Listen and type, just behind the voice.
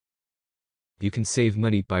You can save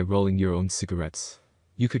money by rolling your own cigarettes.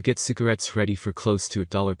 You could get cigarettes ready for close to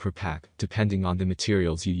 $1 per pack, depending on the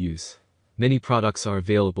materials you use. Many products are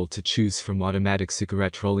available to choose from automatic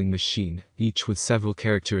cigarette rolling machine, each with several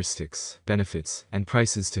characteristics, benefits, and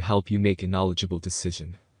prices to help you make a knowledgeable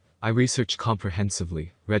decision. I researched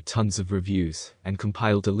comprehensively, read tons of reviews, and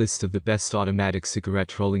compiled a list of the best automatic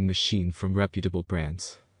cigarette rolling machine from reputable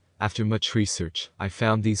brands. After much research, I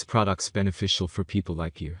found these products beneficial for people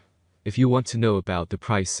like you. If you want to know about the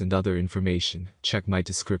price and other information, check my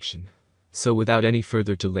description. So without any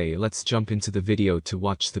further delay, let's jump into the video to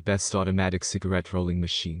watch the best automatic cigarette rolling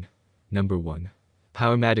machine. Number 1.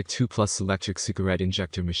 Powermatic 2 Plus Electric Cigarette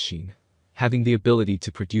Injector Machine. Having the ability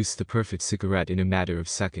to produce the perfect cigarette in a matter of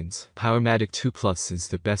seconds, Powermatic 2 Plus is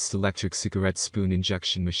the best electric cigarette spoon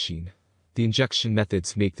injection machine. The injection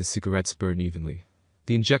methods make the cigarettes burn evenly.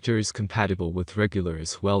 The injector is compatible with regular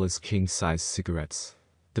as well as king-size cigarettes.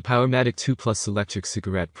 The Powermatic 2 Plus electric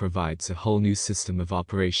cigarette provides a whole new system of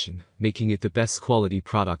operation, making it the best quality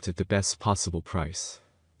product at the best possible price.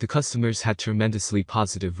 The customers had tremendously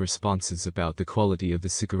positive responses about the quality of the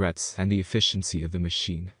cigarettes and the efficiency of the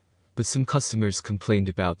machine. But some customers complained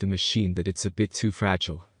about the machine that it's a bit too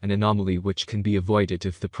fragile, an anomaly which can be avoided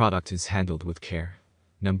if the product is handled with care.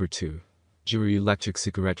 Number 2. GERUI Electric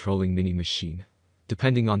Cigarette Rolling Mini Machine.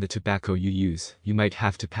 Depending on the tobacco you use, you might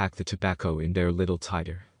have to pack the tobacco in there a little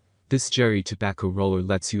tighter. This GERUI tobacco roller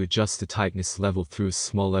lets you adjust the tightness level through a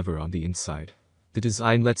small lever on the inside. The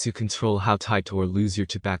design lets you control how tight or loose your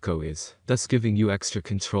tobacco is, thus giving you extra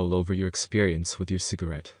control over your experience with your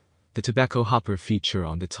cigarette. The tobacco hopper feature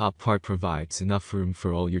on the top part provides enough room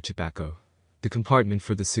for all your tobacco. The compartment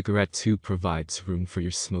for the cigarette tube provides room for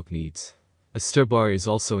your smoke needs. A stir bar is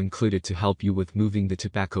also included to help you with moving the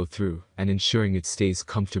tobacco through and ensuring it stays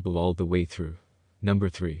comfortable all the way through. Number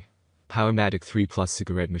 3. Powermatic 3 Plus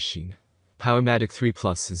Cigarette Machine. Powermatic 3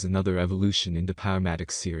 Plus is another evolution in the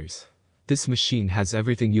Powermatic series. This machine has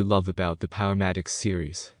everything you love about the Powermatic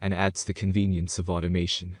series and adds the convenience of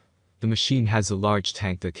automation. The machine has a large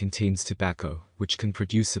tank that contains tobacco, which can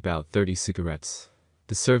produce about 30 cigarettes.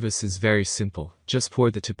 The service is very simple, just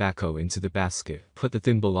pour the tobacco into the basket, put the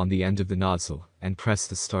thimble on the end of the nozzle, and press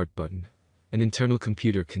the start button. An internal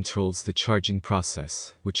computer controls the charging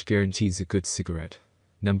process, which guarantees a good cigarette.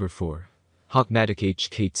 Number 4. Hawk-Matic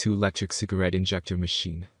HK2 Electric Cigarette Injector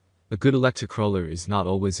Machine. A good electric roller is not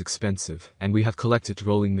always expensive, and we have collected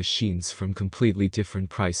rolling machines from completely different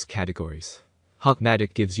price categories.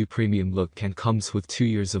 Hawk-Matic gives you premium look and comes with 2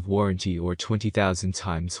 years of warranty or 20,000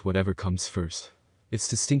 times whatever comes first. Its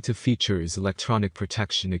distinctive feature is electronic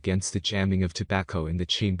protection against the jamming of tobacco in the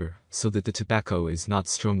chamber, so that the tobacco is not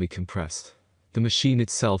strongly compressed. The machine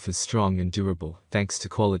itself is strong and durable, thanks to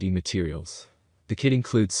quality materials. The kit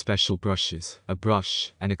includes special brushes, a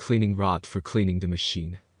brush, and a cleaning rod for cleaning the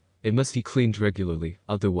machine. It must be cleaned regularly,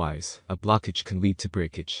 otherwise, a blockage can lead to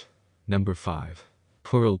breakage. Number 5.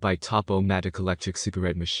 PoweRoll by TOP-O-Matic Electric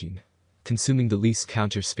Cigarette Machine. Consuming the least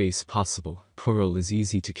counter space possible, PowerRoll is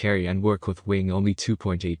easy to carry and work with, weighing only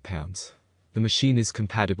 2.8 pounds. The machine is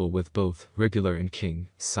compatible with both regular and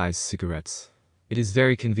king-size cigarettes. It is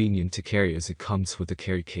very convenient to carry as it comes with a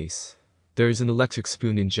carry case. There is an electric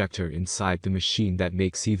spoon injector inside the machine that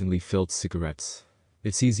makes evenly filled cigarettes.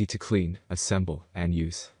 It's easy to clean, assemble, and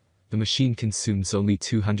use. The machine consumes only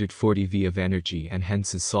 240 V of energy and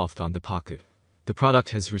hence is soft on the pocket. The product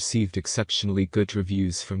has received exceptionally good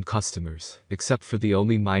reviews from customers, except for the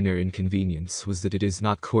only minor inconvenience was that it is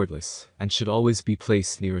not cordless, and should always be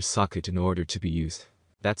placed near a socket in order to be used.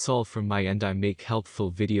 That's all from my end. I make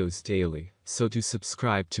helpful videos daily, so do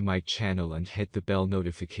subscribe to my channel and hit the bell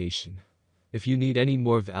notification. If you need any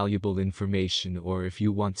more valuable information or if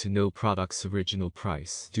you want to know product's original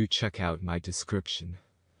price, do check out my description.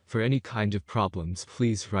 For any kind of problems,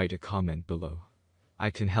 please write a comment below. I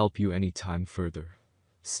can help you anytime further.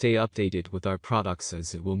 Stay updated with our products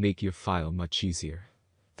as it will make your file much easier.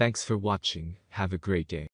 Thanks for watching, have a great day.